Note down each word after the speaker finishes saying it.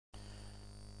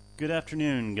Good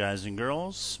afternoon, guys and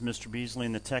girls. Mr. Beasley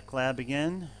in the Tech Lab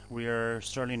again. We are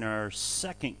starting our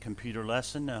second computer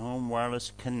lesson, a home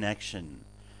wireless connection.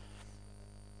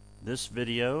 This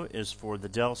video is for the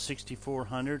Dell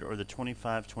 6400 or the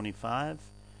 2525.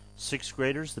 6th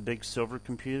graders, the big silver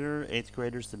computer. 8th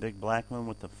graders, the big black one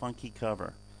with the funky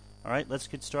cover. Alright, let's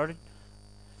get started.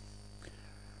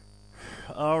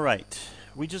 Alright,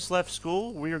 we just left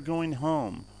school. We are going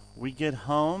home. We get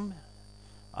home.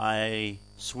 I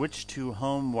switch to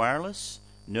home wireless.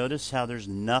 Notice how there's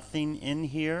nothing in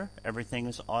here. Everything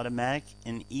is automatic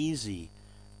and easy.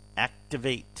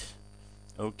 Activate.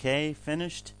 Okay,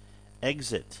 finished.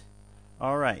 Exit.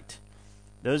 Alright.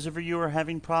 Those of you who are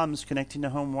having problems connecting to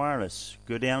home wireless,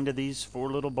 go down to these 4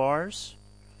 little bars.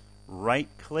 Right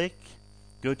click.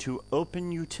 Go to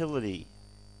Open Utility.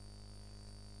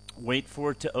 Wait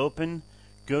for it to open.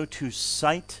 Go to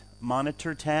Site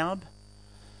Monitor tab.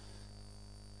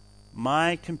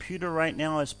 My computer right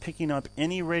now is picking up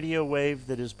any radio wave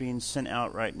that is being sent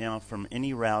out right now from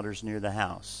any routers near the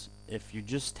house. If you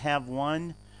just have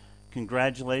one,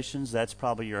 congratulations, that's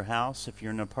probably your house. If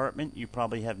you're in an apartment, you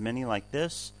probably have many like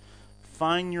this.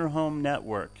 Find your home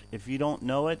network. If you don't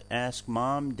know it, ask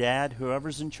mom, dad,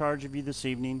 whoever's in charge of you this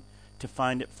evening to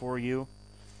find it for you.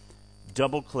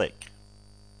 Double click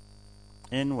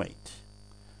and wait.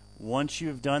 Once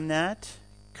you've done that,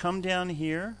 come down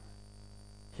here,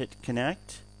 hit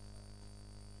connect,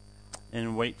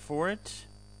 and wait for it.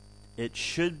 It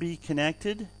should be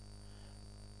connected.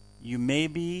 You may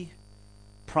be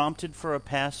prompted for a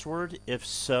password. If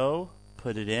so,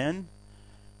 put it in.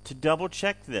 To double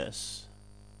check this,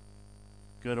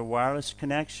 go to wireless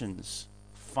connections.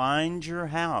 Find your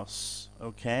house,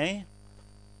 okay?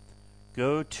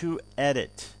 Go to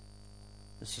edit.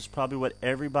 This is probably what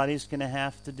everybody's going to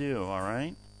have to do, all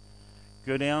right?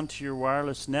 Go down to your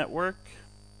wireless network.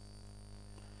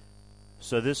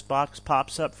 So this box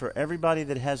pops up for everybody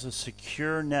that has a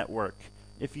secure network.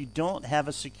 If you don't have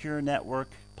a secure network,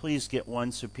 please get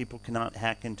one so people cannot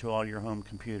hack into all your home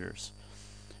computers.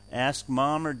 Ask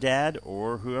mom or dad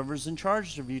or whoever's in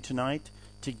charge of you tonight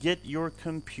to get your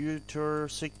computer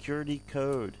security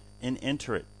code and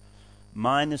enter it.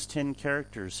 Mine is 10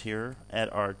 characters here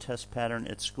at our test pattern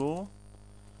at school.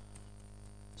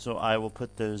 So I will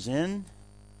put those in.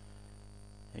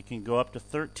 It can go up to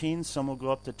 13, some will go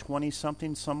up to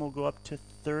 20-something, some will go up to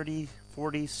 30,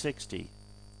 40, 60.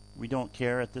 We don't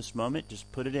care at this moment, just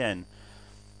put it in.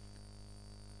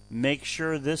 Make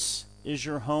sure this is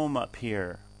your home up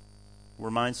here, where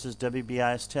mine says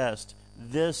WBAIS test.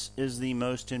 This is the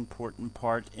most important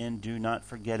part, and do not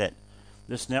forget it.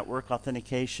 This network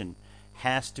authentication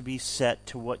has to be set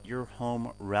to what your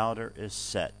home router is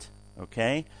set.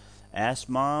 Okay? Ask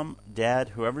mom, dad,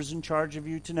 whoever's in charge of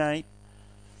you tonight,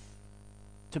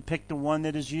 to pick the one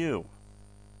that is you.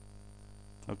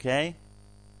 Okay?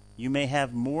 You may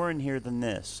have more in here than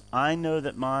this. I know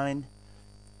that mine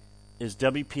is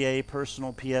WPA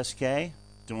Personal PSK.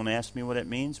 Don't ask me what it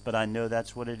means, but I know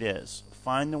that's what it is.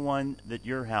 Find the one that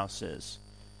your house is.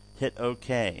 Hit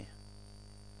OK.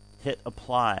 Hit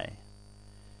Apply.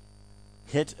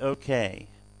 Hit OK.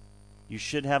 You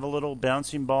should have a little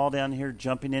bouncing ball down here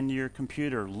jumping into your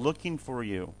computer, looking for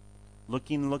you.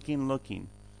 Looking.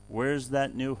 Where's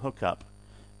that new hookup?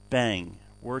 Bang.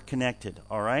 We're connected.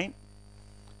 All right?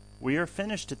 We are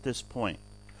finished at this point.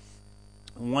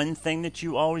 One thing that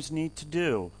you always need to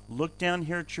do, look down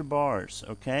here at your bars,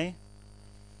 okay?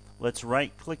 Let's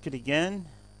right-click it again.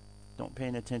 Don't pay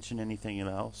any attention to anything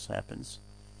else happens.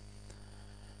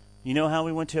 You know how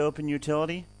we went to Open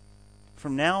Utility?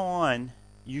 From now on,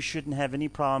 you shouldn't have any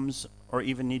problems or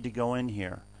even need to go in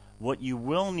here. What you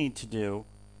will need to do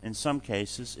in some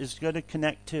cases is go to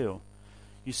Connect To.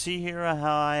 You see here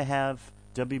how I have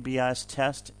WBAIS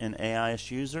test and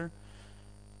AIS user?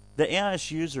 The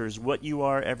AIS user is what you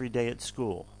are every day at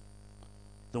school.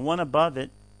 The one above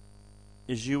it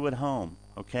is you at home,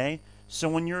 okay? So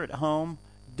when you're at home,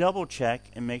 double check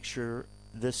and make sure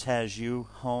this has you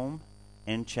home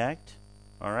and checked,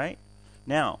 all right?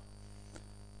 Now,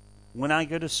 when I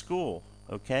go to school,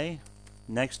 okay,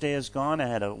 next day is gone, I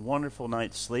had a wonderful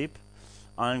night's sleep.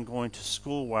 I'm going to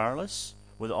school wireless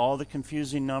with all the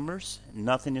confusing numbers.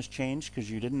 Nothing has changed because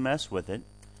you didn't mess with it.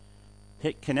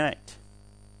 Hit connect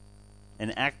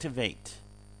and activate.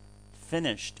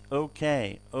 Finished.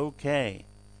 Okay.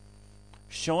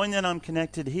 Showing that I'm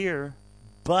connected here,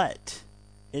 but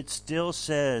it still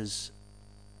says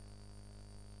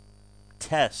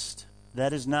test.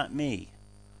 That is not me.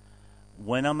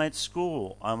 When I'm at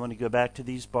school, I'm going to go back to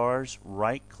these bars,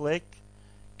 right click,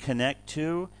 connect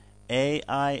to,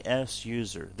 AIS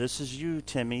user. This is you,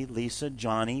 Timmy, Lisa,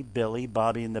 Johnny, Billy,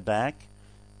 Bobby in the back.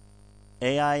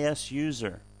 AIS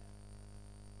user.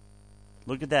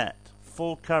 Look at that.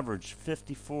 Full coverage,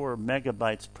 54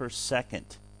 megabytes per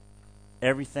second.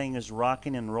 Everything is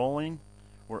rocking and rolling.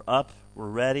 We're up, we're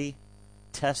ready.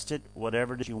 Test it,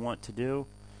 whatever it is you want to do.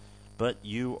 But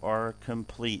you are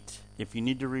complete. If you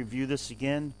need to review this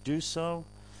again, do so.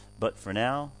 But for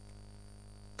now,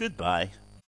 goodbye.